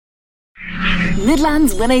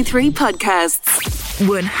Midlands 103 podcasts.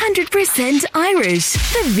 100% Irish.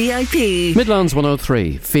 The VIP. Midlands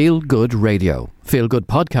 103. Feel Good Radio. Feel Good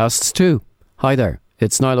podcasts too. Hi there.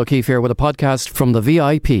 It's Niall O'Keefe here with a podcast from the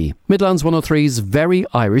VIP, Midlands 103's very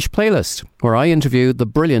Irish playlist, where I interviewed the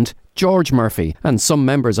brilliant George Murphy and some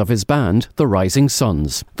members of his band, the Rising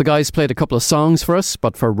Suns. The guys played a couple of songs for us,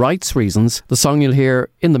 but for rights reasons, the song you'll hear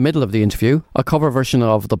in the middle of the interview, a cover version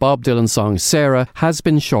of the Bob Dylan song Sarah, has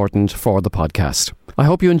been shortened for the podcast. I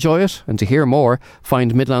hope you enjoy it, and to hear more,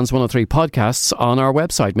 find Midlands 103 podcasts on our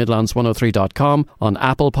website, midlands103.com, on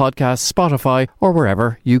Apple Podcasts, Spotify, or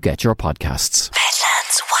wherever you get your podcasts.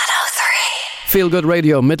 Midlands 103. Feel Good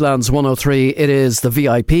Radio, Midlands 103. It is the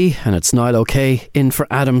VIP, and it's Niall OK in for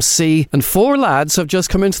Adam C. And four lads have just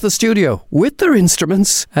come into the studio with their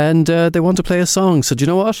instruments, and they want to play a song. So do you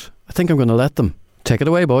know what? I think I'm going to let them. Take it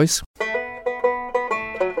away, boys.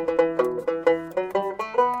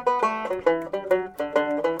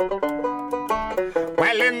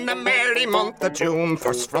 Month of June,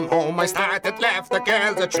 first from home I started, left the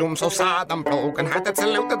girls at June, so sad and broken hearted,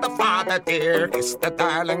 saluted the father dear, kissed the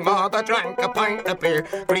darling mother, drank a pint of beer,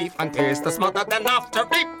 grief and tears to smother, then off to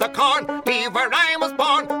reap the corn, leave where I was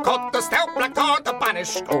born, cut the stout black thorn to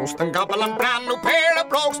banish ghost and gobble and brand new pair of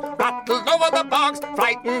brogues, rattled over the bogs,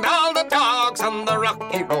 frightened all the dogs on the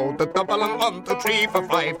rocky road, the double and 1, 2, 3, 4,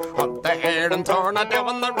 5, hunt the hare and torn her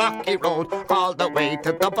down the rocky road, all the way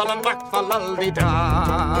to double and whack for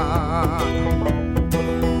lully-da.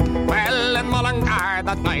 Well, in Mullingar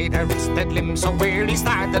that night, a wristed limb so weary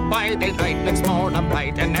started by daylight. Next morning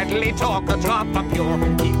bright, and Italy took a drop of pure.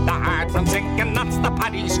 Keep the heart from sinking, that's the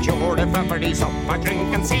paddy's cure. If everybody's up for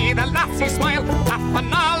drink and see the lassie smile,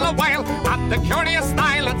 laughing all the while at the curious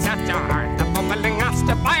style that set your heart. The bubbling asked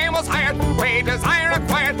if I was hired, wages I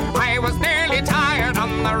required. I was nearly tired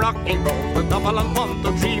on the rocky road, the double and 1,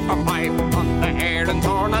 2, 3, 4, 5. On the hare and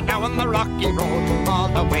torn her down the rocky road, all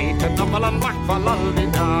the way to double and whack for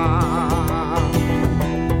lully-da.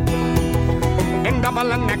 In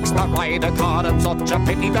double and next the ride, I thought it such a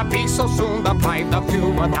pity to be so soon deprived of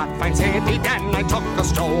you of that fine city. Then I took a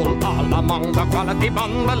stroll all among the quality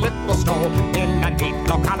bundle it was stole. In a neat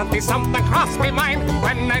locality something crossed me mind,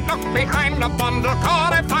 when I looked behind the bundle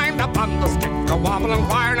could I find a bundle stick a wobble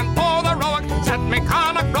inquiring for the road. Said me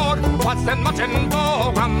Connacht Road wasn't much in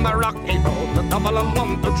vogue on the rocky road, the double and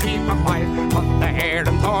 1, 2, 3, 4, 5. Put the hare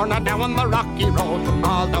and torn her down the rocky road,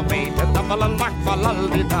 all the way to double and whack for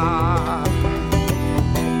lully-da.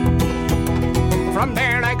 From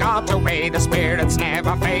there I got away, the spirits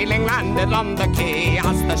never failing, landed on the quay.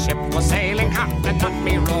 As the ship was sailing, Captain at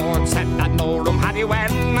me roared, said that no room had he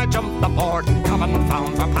when I jumped aboard. Coming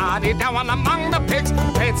found for Paddy down among the pigs,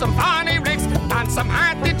 played some funny rigs, danced some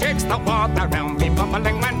hearty jigs. The water round me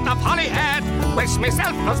bubbling went off Holyhead, wished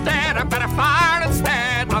myself was dead, a better fire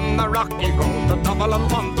instead. On the rocky road, the double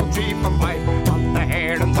and 1, 2, 3, 4, 5. On the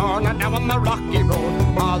hare and torn her down the rocky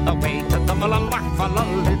road, all the way to double and whack for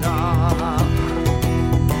lully-da.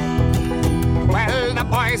 Well, the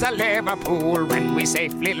boys of Liverpool, when we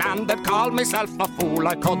safely landed, called myself a fool.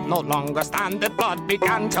 I could no longer stand it, blood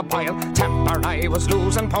began to boil. Temper I was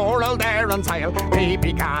losing, poor old Aaron's Isle. They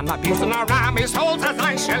began abusing our army's holds as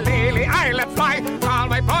I shillelagh I let fly. All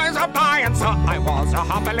my boys are by, and so I was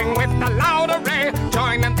a-hobbling with the loud array,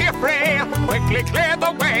 joining the affray, quickly cleared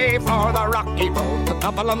the way for the rocky road, the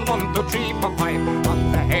double and 1, 2, 3, 4, 5.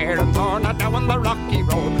 On the hare and torn her down the rocky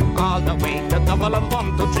road, all the way to double and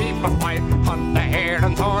 1, 2, 3, 4, 5. On the hare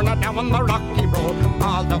and torn her down the rocky road,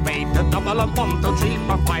 all the way to double and 1, 2, 3,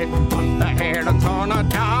 4, 5. On the hare and torn her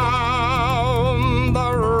down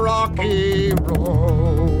the rocky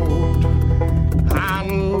road,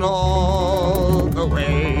 and all the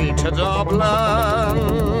way to Dublin,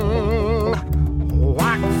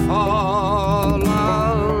 whack for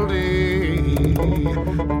lully-da.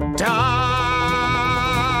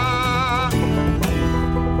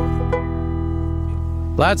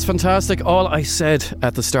 Lads, fantastic. All I said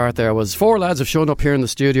at the start there was four lads have shown up here in the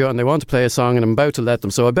studio and they want to play a song, and I'm about to let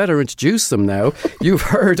them, so I better introduce them now. You've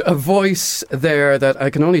heard a voice there that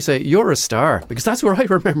I can only say you're a star, because that's where I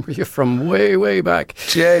remember you from way, way back.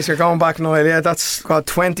 Jeez, you're going back, Niall. Yeah, that's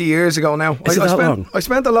 20 years ago now. Is it that long? I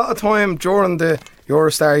spent a lot of time during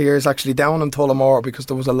Eurostar here is actually down in Tullamore, because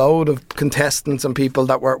there was a load of contestants and people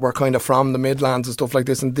that were kind of from the Midlands and stuff like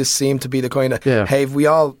this, and this seemed to be the kind of have we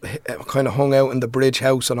all kind of hung out in the Bridge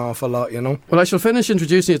House an awful lot, you know. Well, I shall finish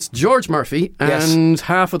introducing you. It's George Murphy and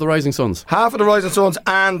half of the Rising Suns. Half of the Rising Suns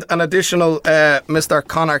and an additional Mr.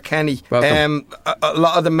 Conor Kenny. Welcome. A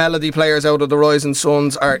lot of the melody players out of the Rising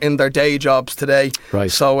Suns are in their day jobs today.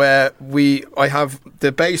 Right. So I have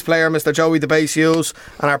the bass player, Mr. Joey the Bass Hughes,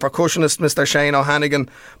 and our percussionist, Mr. Shane O'Hannigan.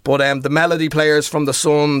 But the melody players from the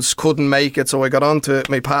Suns couldn't make it, so I got on to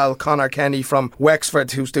my pal Conor Kenny from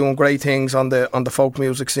Wexford, who's doing great things on the folk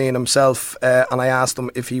music scene himself, and I asked him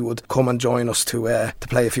if he would come and join us to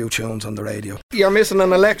play a few tunes on the radio. You're missing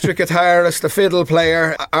an electric guitarist, a fiddle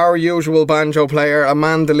player, our usual banjo player, a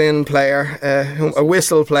mandolin player, a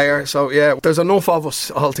whistle player. So yeah, there's enough of us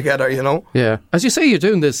all together, you know. Yeah, as you say, you're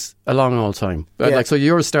doing this a long old time. Like, so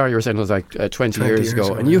you're a star. You were saying it was like 20 years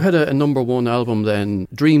ago, and you had a number one album then,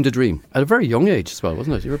 Dreamed a Dream, at a very young age as well,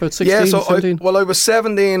 wasn't it? You were about 16, 17? I was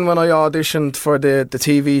 17 when I auditioned for the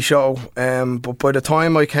TV show, but by the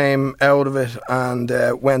time I came out of it and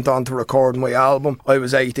went on to record my album, I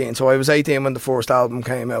was 18. So I was 18 when the first album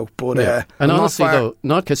came out. But and honestly though,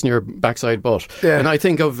 not kissing your backside butt, and I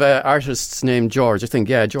think of artists named George, I think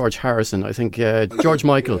George Harrison, I think George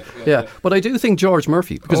Michael, but I do think George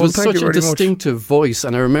Murphy, because it was such a distinctive voice,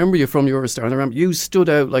 and I remember you from Eurostar, and I remember you stood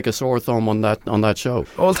out like a sore thumb on that show.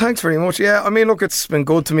 Well, thanks very much. Yeah, I mean, look, it's been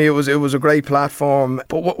good to me. It was a great platform.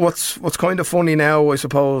 But what's kind of funny now, I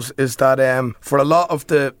suppose, is that for a lot of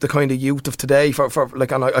the kind of youth of today, for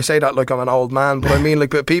like, and I say that like I'm an old man, but I mean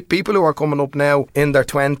like people who are coming up now in their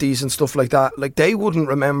 20s and stuff like that, like they wouldn't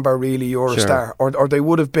remember really Eurostar, or they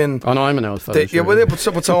would have been. Oh no, I'm an old fella. But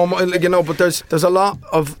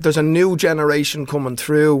there's a new generation coming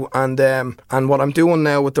through, and what I'm doing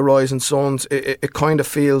now with the Rising Suns, it kind of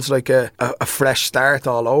feels like a fresh start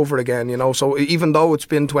all over again, you know. So even though it's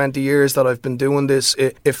been 20 years that I've been doing this,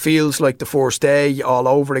 it feels like the first day all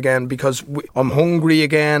over again, because I'm hungry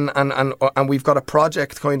again, and we've got a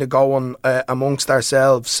project kind of going amongst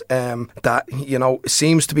ourselves that, you know,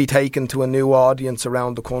 seems to be taken to a new audience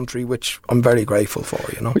around the country, which I'm very grateful for,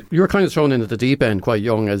 you know. You were kind of thrown into the deep end quite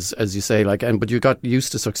young, as you say, like, but you got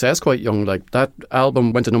used to success quite young. Like, that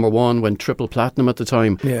album went to number one, went triple platinum at the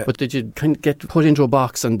time. Yeah. But did you kind of get put into a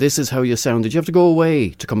box and this is how you sound? Did you have to go away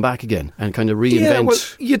to come back again and kind of reinvent? Yeah, well,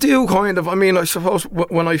 you do kind of. I mean, I suppose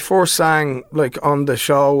when I first sang, like, on the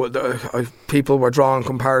show, people were drawing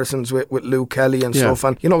comparisons with Luke Kelly and stuff,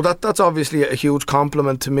 and you know, that's obviously a huge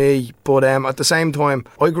compliment to me. But at the same time,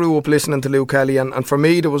 I grew up listening to Luke Kelly, and for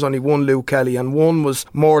me there was only one Luke Kelly, and one was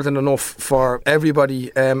more than enough for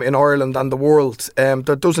everybody in Ireland and the world. There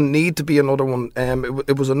doesn't need to be another one.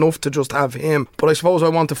 It was enough to just have him. But I suppose I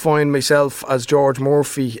want to find myself as George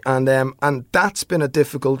Murphy, and that's been a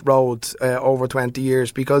difficult road over 20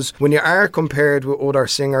 years, because when you are compared with other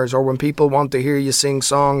singers, or when people want to hear you sing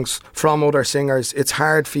songs from other singers, it's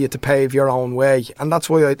hard for you to pave your own way. And that's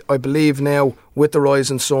why I believe now with the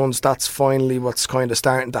Rising Suns, that's finally what's kind of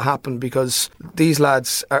starting to happen, because these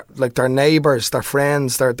lads are like, they're neighbours, they're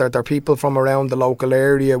friends, they're people from around the local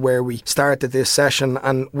area where we started this session,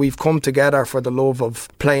 and we've come together for the love of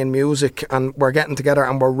playing music, and we're getting together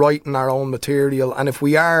and we're writing our own material. And if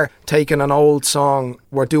we are taking an old song,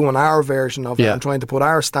 we're doing our version of it and trying to put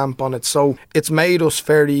our stamp on it. So it's made us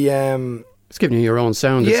very it's given you your own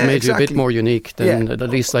sound. It's made you a bit more unique than at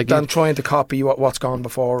least like than trying to copy what's gone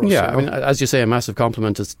before us. Yeah, I mean, as you say, a massive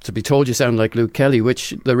compliment is to be told you sound like Luke Kelly,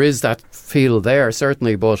 which there is that feel there,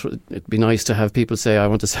 certainly, but it'd be nice to have people say, I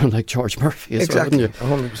want to sound like George Murphy as well, wouldn't you?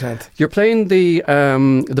 100%. You're playing the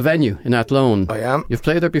Venue in Athlone. I am. You've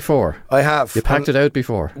played there before. I have. You packed it out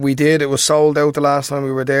before. We did. It was sold out the last time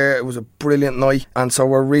we were there. It was a brilliant night, and so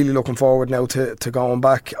we're really looking forward now to going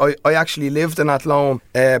back. I actually lived in Athlone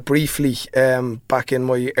briefly back in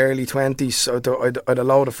my early 20s. So I had a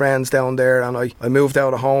load of friends down there, and I moved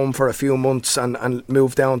out of home for a few months and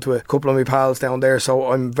moved down to a couple of my pals down there,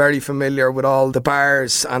 so I'm very familiar with all the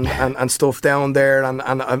bars and stuff down there, and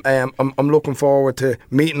I'm looking forward to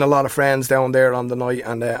meeting a lot of friends down there on the night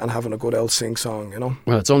and having a good old sing song, you know.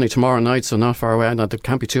 Well, it's only tomorrow night, so not far away, and there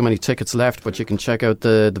can't be too many tickets left, but you can check out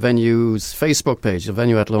the Venue's Facebook page, the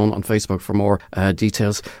Venue Athlone on Facebook, for more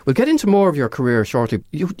details. We'll get into more of your career shortly.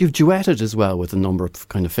 You've duetted as well with a number of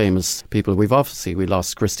kind of famous people. We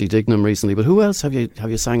lost Christy Dignam recently, but who else have you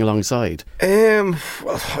sang alongside?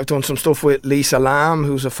 Well, I've done some stuff with Lisa Lamb,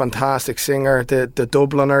 who's a fantastic singer. The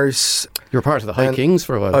Dubliners. You were part of the High Kings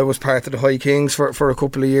for a while. I was part of the High Kings for a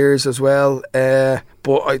couple of years as well.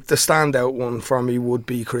 But the standout one for me would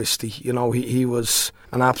be Christy. You know, he was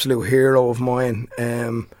an absolute hero of mine.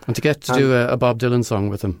 And to get to do a Bob Dylan song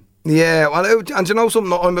with him. Yeah, well, and you know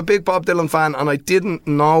something, I'm a big Bob Dylan fan, and I didn't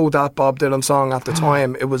know that Bob Dylan song at the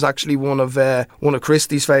time. It was actually one of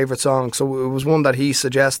Christy's favourite songs, so it was one that he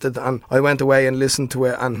suggested, and I went away and listened to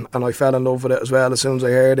it, and I fell in love with it as well as soon as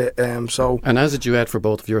I heard it. And as a duet for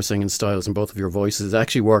both of your singing styles and both of your voices, it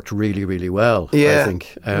actually worked really, really well. Yeah, I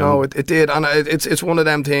think. No, it did, and it's one of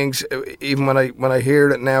them things. Even when I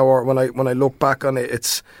hear it now, or when I look back on it,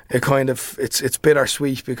 it's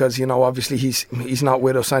bittersweet, because, you know, obviously he's not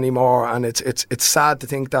with us anymore. And it's sad to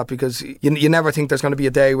think that, because you never think there's going to be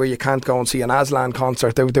a day where you can't go and see an Aslan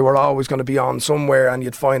concert. They were always going to be on somewhere, and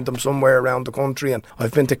you'd find them somewhere around the country. And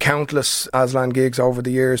I've been to countless Aslan gigs over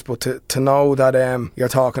the years, but to know that you're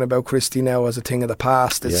talking about Christy now as a thing of the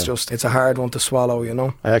past, it's a hard one to swallow, you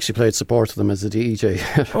know. I actually played support to them as a DJ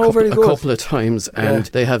very good. a couple of times, and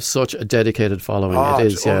they have such a dedicated following. It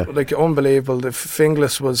is, like unbelievable. The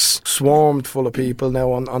Finglas was swarmed full of people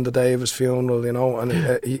now on the day of his funeral, you know, and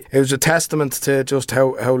it was a testament to just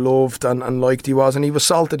how loved and liked he was, and he was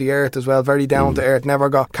salt of the earth as well, very down to earth, never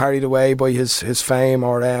got carried away by his fame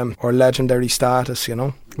or legendary status, you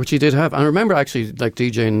know. Which he did have. And I remember actually like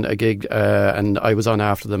DJing a gig, and I was on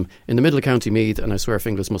after them in the middle of County Meath, and I swear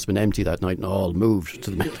Finglas must have been empty that night, and all moved to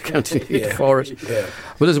the middle of County Meath for it. Yeah.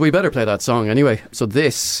 Well, listen, we better play that song anyway. So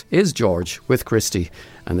this is George with Christy,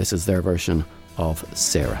 and this is their version of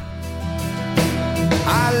Sarah.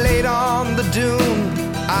 I laid on the dune,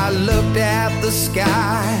 I looked at the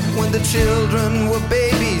sky when the children were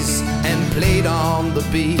babies and played on the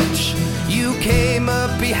beach. You came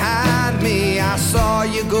up behind me, I saw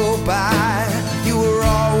you go by. You were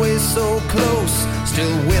always so close,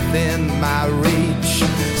 still within my reach.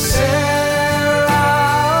 Sarah,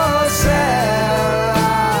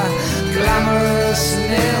 Sarah, glamorous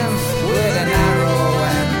nymph with an arrow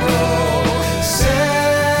and bow.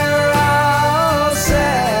 Sarah,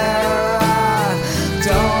 Sarah,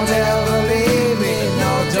 don't ever leave me,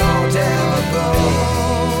 no, don't ever go.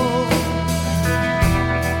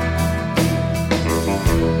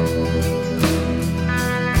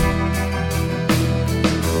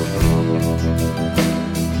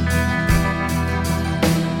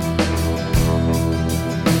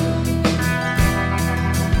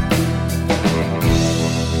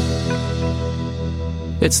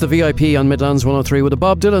 It's the VIP on Midlands 103 with a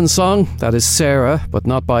Bob Dylan song. That is Sarah, but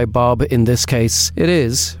not by Bob in this case. It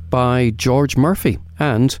is by George Murphy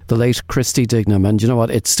and the late Christy Dignam. And you know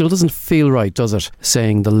what? It still doesn't feel right, does it?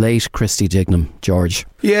 Saying the late Christy Dignam, George.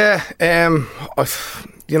 Yeah,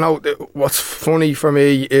 you know, what's funny for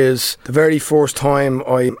me is the very first time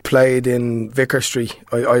I played in Vicar Street,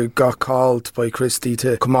 I got called by Christy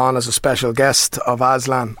to come on as a special guest of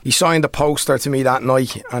Aslan. He signed a poster to me that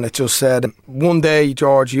night, and it just said, "One day,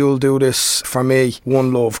 George, you'll do this for me.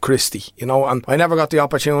 One love, Christy." You know, and I never got the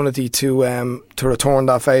opportunity to return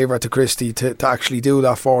that favour to Christy, to actually do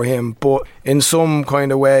that for him. But in some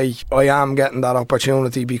kind of way, I am getting that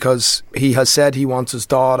opportunity, because he has said he wants his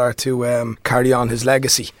daughter to carry on his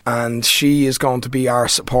legacy. And she is going to be our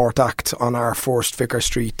support act on our first Vicar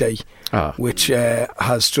Street day, which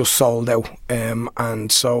has just sold out.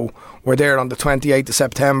 And so we're there on the 28th of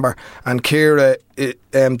September. And Ciara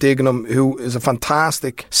Dignam, who is a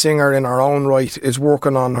fantastic singer in her own right, is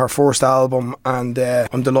working on her first album. And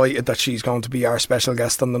I'm delighted that she's going to be our special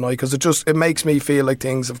guest on the night, because it makes me feel like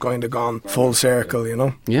things have kind of gone full circle, you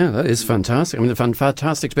know. Yeah, that is fantastic. I mean,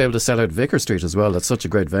 fantastic to be able to sell out Vicar Street as well. That's such a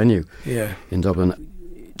great venue in Dublin.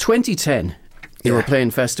 2010, you were playing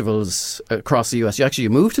festivals across the US. You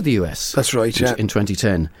moved to the US. That's right, in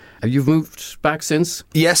 2010. You've moved back since?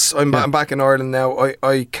 Yes, I'm back in Ireland now.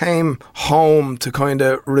 I came home to kind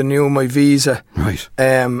of renew my visa. Right.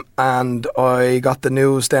 And I got the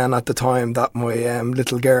news then at the time that my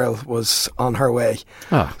little girl was on her way.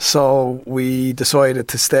 So we decided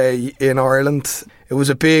to stay in Ireland. It was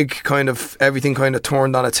a big kind of, everything kind of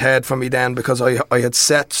turned on its head for me then, because I had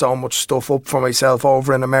set so much stuff up for myself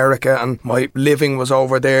over in America, and my living was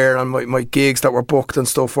over there, and my gigs that were booked and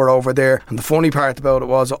stuff were over there. And the funny part about it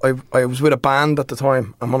was I was with a band at the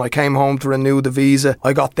time, and when I came home to renew the visa,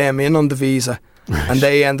 I got them in on the visa. and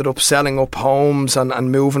they ended up selling up homes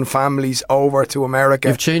and moving families over to America.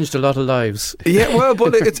 You've changed a lot of lives. Yeah, well,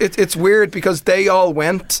 but it's weird because they all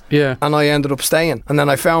went, yeah, and I ended up staying. And then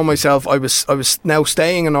I found myself, I was now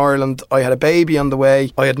staying in Ireland. I had a baby on the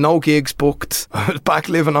way. I had no gigs booked. I was back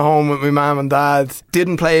living at home with my mum and dad.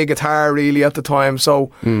 Didn't play a guitar really at the time,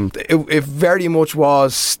 so it very much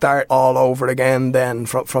was start all over again then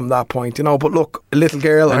from that point, you know. But look, a little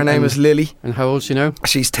girl, her name is Lily. And how old is she now?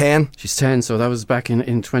 She's 10. She's 10, so that was back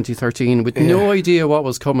in 2013 with no idea what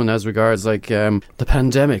was coming as regards like the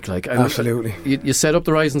pandemic. Like absolutely. You set up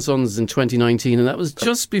the Rising Suns in 2019, and that was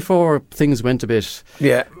just before things went a bit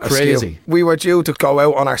crazy. We were due to go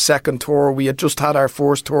out on our second tour. We had just had our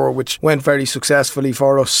first tour, which went very successfully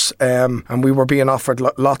for us, and we were being offered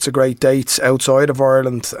lots of great dates outside of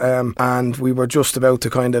Ireland, and we were just about to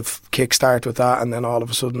kind of kickstart with that, and then all of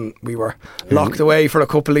a sudden we were locked away for a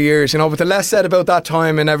couple of years, you know. But the less said about that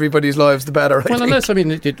time in everybody's lives, the better.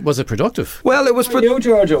 Was it productive? Well, it was. You,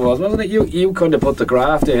 George, it was, wasn't it? You kind of put the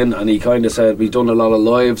graft in, and he kind of said we've done a lot of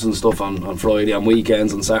lives and stuff on Friday, on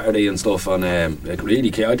weekends, and Saturday and stuff, and it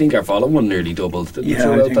really, I think our following nearly doubled.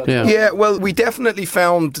 Yeah, well, we definitely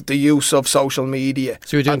found the use of social media.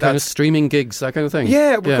 So you're doing kind of streaming gigs, that kind of thing.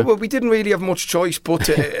 Yeah, well, we didn't really have much choice but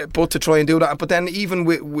to try and do that. But then even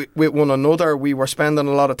with one another, we were spending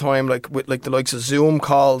a lot of time with the likes of Zoom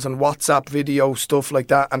calls and WhatsApp video stuff like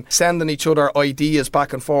that, and sending each other ideas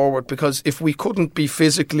back and forward. Because if we couldn't be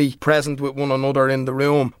physically present with one another in the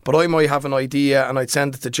room, but I might have an idea and I'd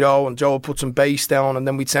send it to Joe, and Joe would put some bass down, and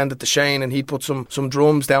then we'd send it to Shane and he'd put some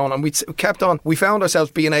drums down, and we kept on. We found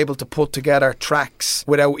ourselves being able to put together tracks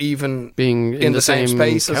without even being in the same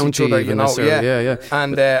space as each other, you know. Yeah.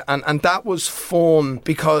 And that was fun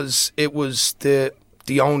because it was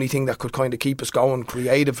the only thing that could kind of keep us going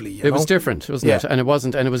creatively. It was different, wasn't it? And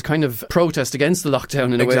it was kind of protest against the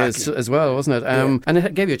lockdown in a way as well, wasn't it? And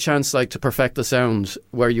it gave you a chance to perfect the sound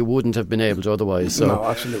where you wouldn't have been able to otherwise. So no,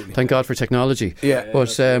 absolutely. Thank God for technology. Yeah. But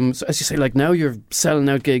so as you say, now you're selling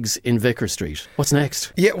out gigs in Vicar Street. What's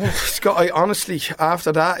next? Yeah, well, Scott, I honestly,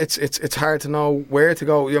 after that, it's hard to know where to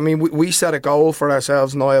go. I mean, we set a goal for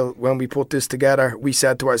ourselves, Niall, when we put this together. We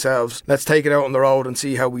said to ourselves, let's take it out on the road and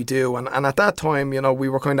see how we do. And at that time, you know, we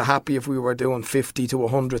were kind of happy if we were doing 50 to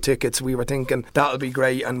 100 tickets. We were thinking that'll be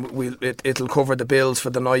great, and it'll cover the bills for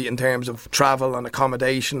the night in terms of travel and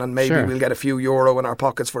accommodation, and maybe we'll get a few euro in our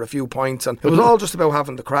pockets for a few pints. And it was all just about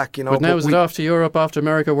having the crack, you know. But now is it off to Europe after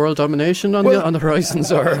America world domination on the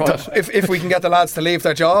horizons, or what? If we can get the lads to leave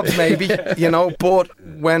their jobs, maybe, you know. But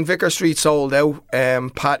when Vicar Street sold out,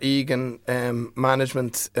 Pat Egan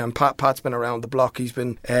management, Pat's been around the block. He's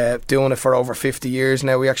been doing it for over 50 years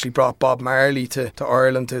now. We actually brought Bob Marley to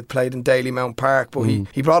Ireland, to played in Dalymount Park, but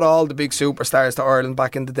he brought all the big superstars to Ireland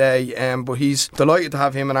back in the day, but he's delighted to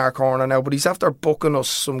have him in our corner now. But he's after booking us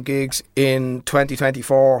some gigs in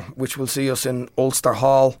 2024, which will see us in Ulster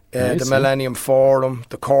Hall, the Millennium Forum,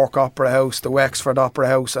 the Cork Opera House, the Wexford Opera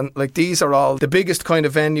House, and these are all the biggest kind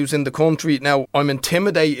of venues in the country. Now, I'm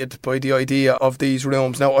intimidated by the idea of these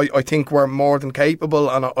rooms. Now, I think we're more than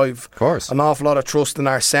capable, and I've an awful lot of trust in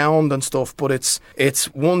our sound and stuff, but it's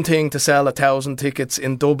one thing to sell 1,000 tickets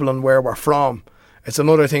in Dublin, where we're from. It's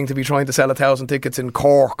another thing to be trying to sell 1,000 tickets in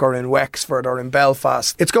Cork or in Wexford or in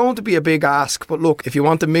Belfast. It's going to be a big ask, but look, if you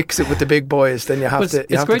want to mix it with the big boys, then you have to.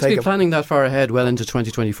 It's great to be planning that far ahead, well into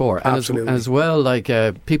 2024, Absolutely. and as well,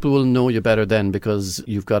 people will know you better then because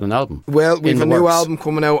you've got an album. Well, we've a new album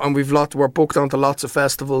coming out, and we're booked onto lots of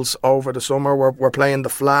festivals over the summer. We're playing the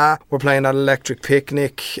Fla, we're playing at Electric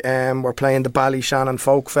Picnic, we're playing the Ballyshannon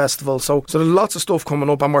Folk Festival. So there's lots of stuff coming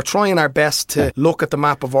up, and we're trying our best to look at the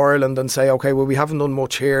map of Ireland and say, okay, well, we haven't done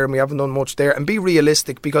much here and we haven't done much there, and be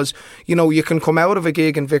realistic, because you know you can come out of a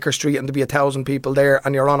gig in Vicar Street and there'll be 1,000 people there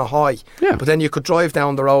and you're on a high, but then you could drive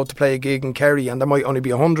down the road to play a gig in Kerry and there might only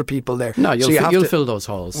be 100 people there. No, you'll fill those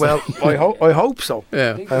halls. Well, I hope so.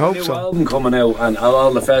 Yeah, I hope so. Album coming out, and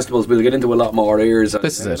all the festivals will get into a lot more ears.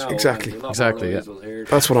 This is it. Exactly. Yeah.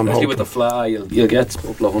 That's what I'm hoping. With the Fly, you'll get a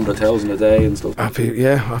couple of 100,000 a day and stuff.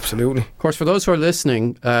 Yeah, absolutely. Of course, for those who are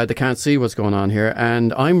listening, they can't see what's going on here,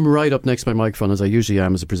 and I'm right up next to my microphone as I usually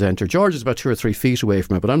am as a presenter. George is about 2 or 3 feet away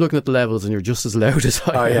from it, but I'm looking at the levels and you're just as loud as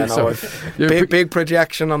I am. So big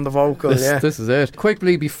projection on the vocal. This is it.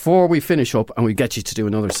 Quickly, before we finish up and we get you to do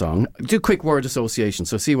another song, do quick word association.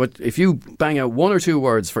 So see what, if you bang out 1 or 2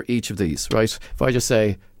 words for each of these, right? If I just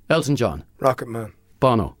say Elton John, Rocket Man,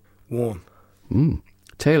 Bono, One,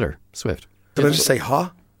 Taylor Swift. Did I just say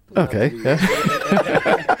ha? Okay, yeah.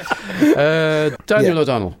 Daniel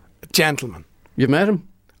O'Donnell, Gentleman. You've met him?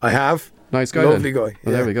 I have. Nice guy. Lovely guy.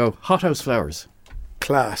 Well, there we go. Hothouse Flowers.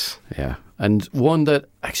 Class. Yeah. And one that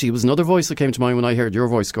actually was another voice that came to mind when I heard your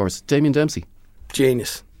voice scores. Damien Dempsey.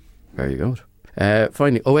 Genius. Very good.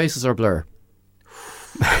 Finally, Oasis or Blur?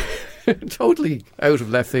 Totally out of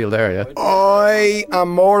left field there, yeah? I am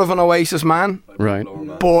more of an Oasis man. Right.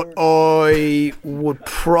 But I would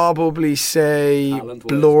probably say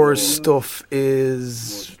Blur's stuff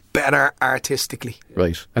is better artistically.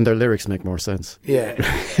 Right. And their lyrics make more sense. Yeah.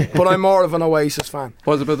 But I'm more of an Oasis fan.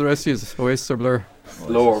 What about the rest of you? Oasis or Blur?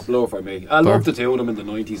 Blur for me. I loved the two of them in the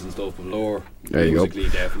 90s and stuff, but Blur, there you musically, go.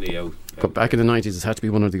 definitely out. But back in the 90s, it had to be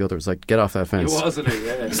one or the other. It's like, get off that fence. It wasn't it,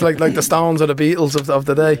 yeah. It's like the Stones or the Beatles of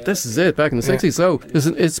the day. This is it, back in the 60s. So,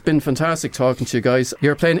 listen, it's been fantastic talking to you guys.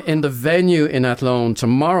 You're playing in the Venue in Athlone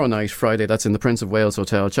tomorrow night, Friday. That's in the Prince of Wales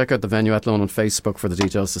Hotel. Check out the Venue Athlone on Facebook for the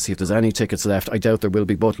details to see if there's any tickets left. I doubt there will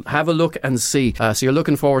be, but have a look and see. So you're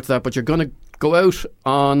looking forward to that, but you're going to go out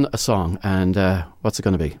on a song. And what's it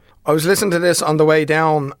going to be? I was listening to this on the way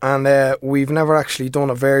down, and we've never actually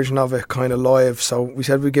done a version of it kind of live, so we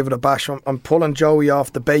said we'd give it a bash. I'm pulling Joey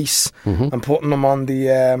off the bass and putting him on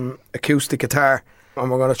the acoustic guitar,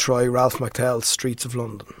 and we're going to try Ralph McTell's Streets of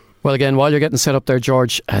London. Well, again, while you're getting set up there,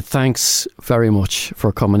 George, thanks very much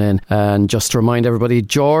for coming in. And just to remind everybody,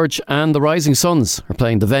 George and the Rising Suns are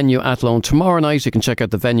playing the Venue Athlone tomorrow night. You can check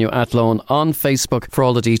out the Venue Athlone on Facebook for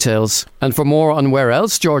all the details. And for more on where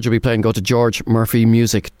else George will be playing, go to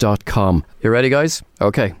georgemurphymusic.com. You ready, guys?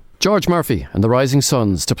 Okay. George Murphy and the Rising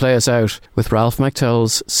Suns to play us out with Ralph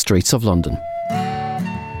McTell's Streets of London.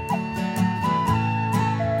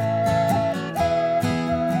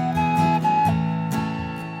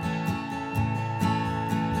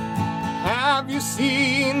 Have you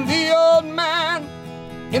seen the old man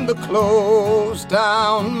in the closed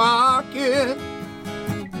down market,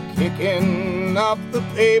 kicking up the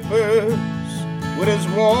papers with his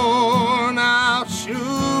worn out shoes?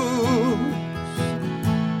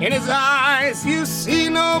 In his eyes you see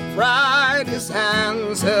no pride, his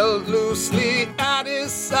hands held loosely at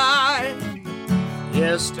his side.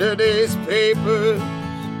 Yesterday's papers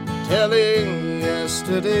telling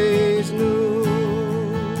yesterday's news.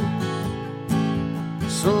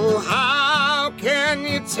 So how can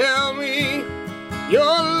you tell me you're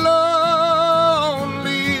lonely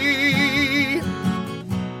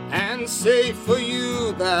and say for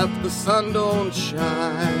you that the sun don't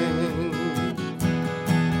shine?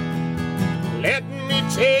 Let me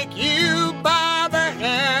take you by the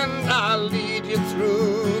hand, I'll lead you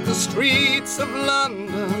through the streets of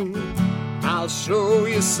London. I'll show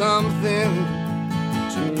you something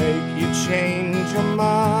to make you change your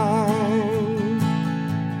mind.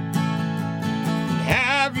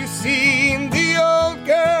 Have you seen the old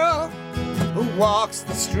girl who walks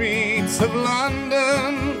the streets of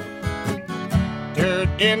London? Dirt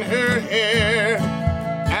in her hair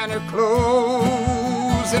and her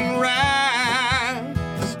clothes in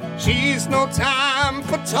rags. She's no time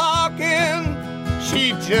for talking,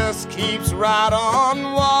 she just keeps right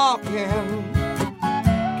on walking,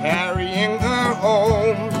 carrying her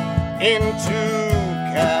home into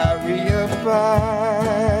carrier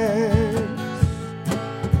bags.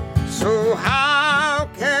 So how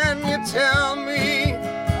can you tell me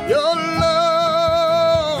you're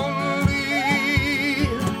lonely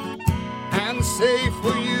and say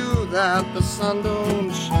for you that the sun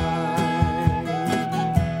don't shine?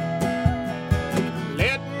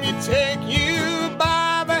 Let me take you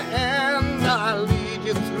by the hand, I'll lead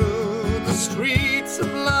you through the streets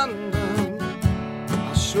of London.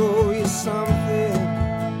 I'll show you something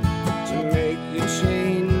to make you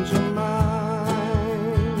change your mind.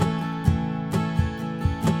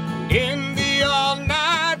 In the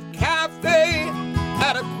all-night cafe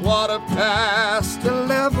at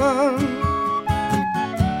 11:15,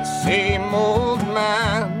 the same old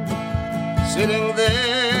man sitting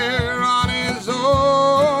there on his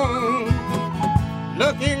own,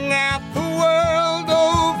 looking at the world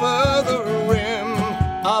over the rim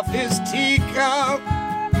of his teacup.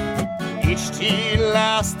 Each tea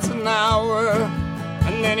lasts an hour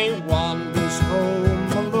and then he wanders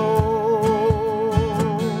home alone.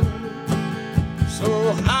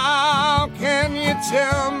 So how can you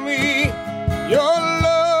tell me you're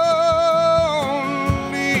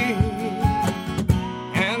lonely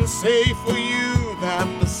and say for you that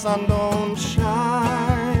the sun don't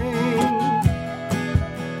shine?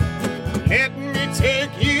 Let me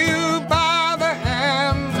take you by the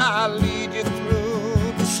hand, I'll lead you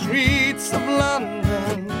through the streets of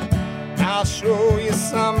London. I'll show you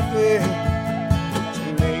something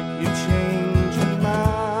to make you change your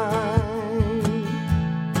mind.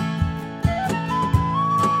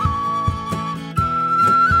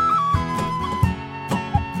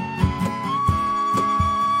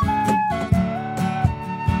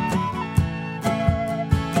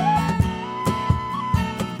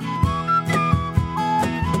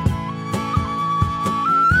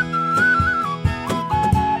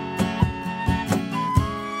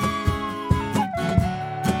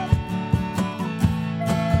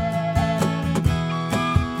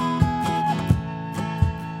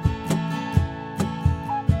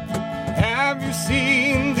 you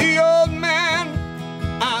seen the old man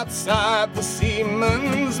outside the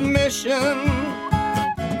seaman's mission?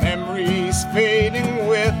 Memories fading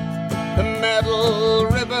with the metal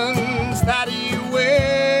ribbons that he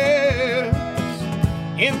wears.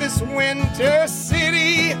 In this winter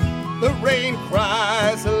city, the rain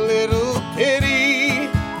cries a little pity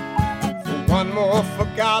for one more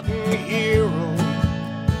forgotten hero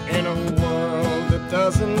in a world that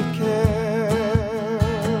doesn't care.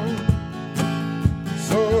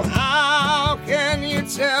 So how can you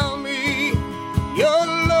tell me you're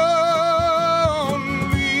lonely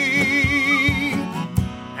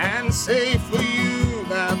and say for you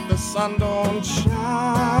that the sun don't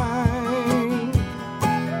shine?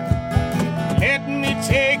 Let me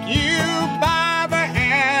take you by the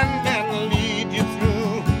hand and lead you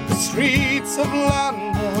through the streets of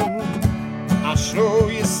London. I'll show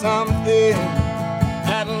you something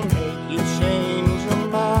that'll make you change your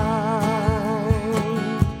mind.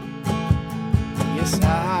 Yes,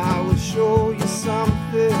 I will show you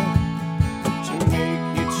something to make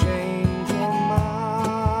you change your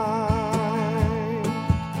mind.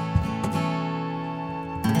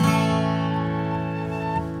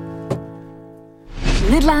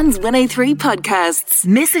 Midlands 103 podcasts.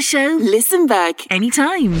 Miss a show? Listen back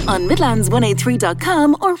anytime on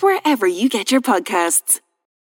midlands103.com or wherever you get your podcasts.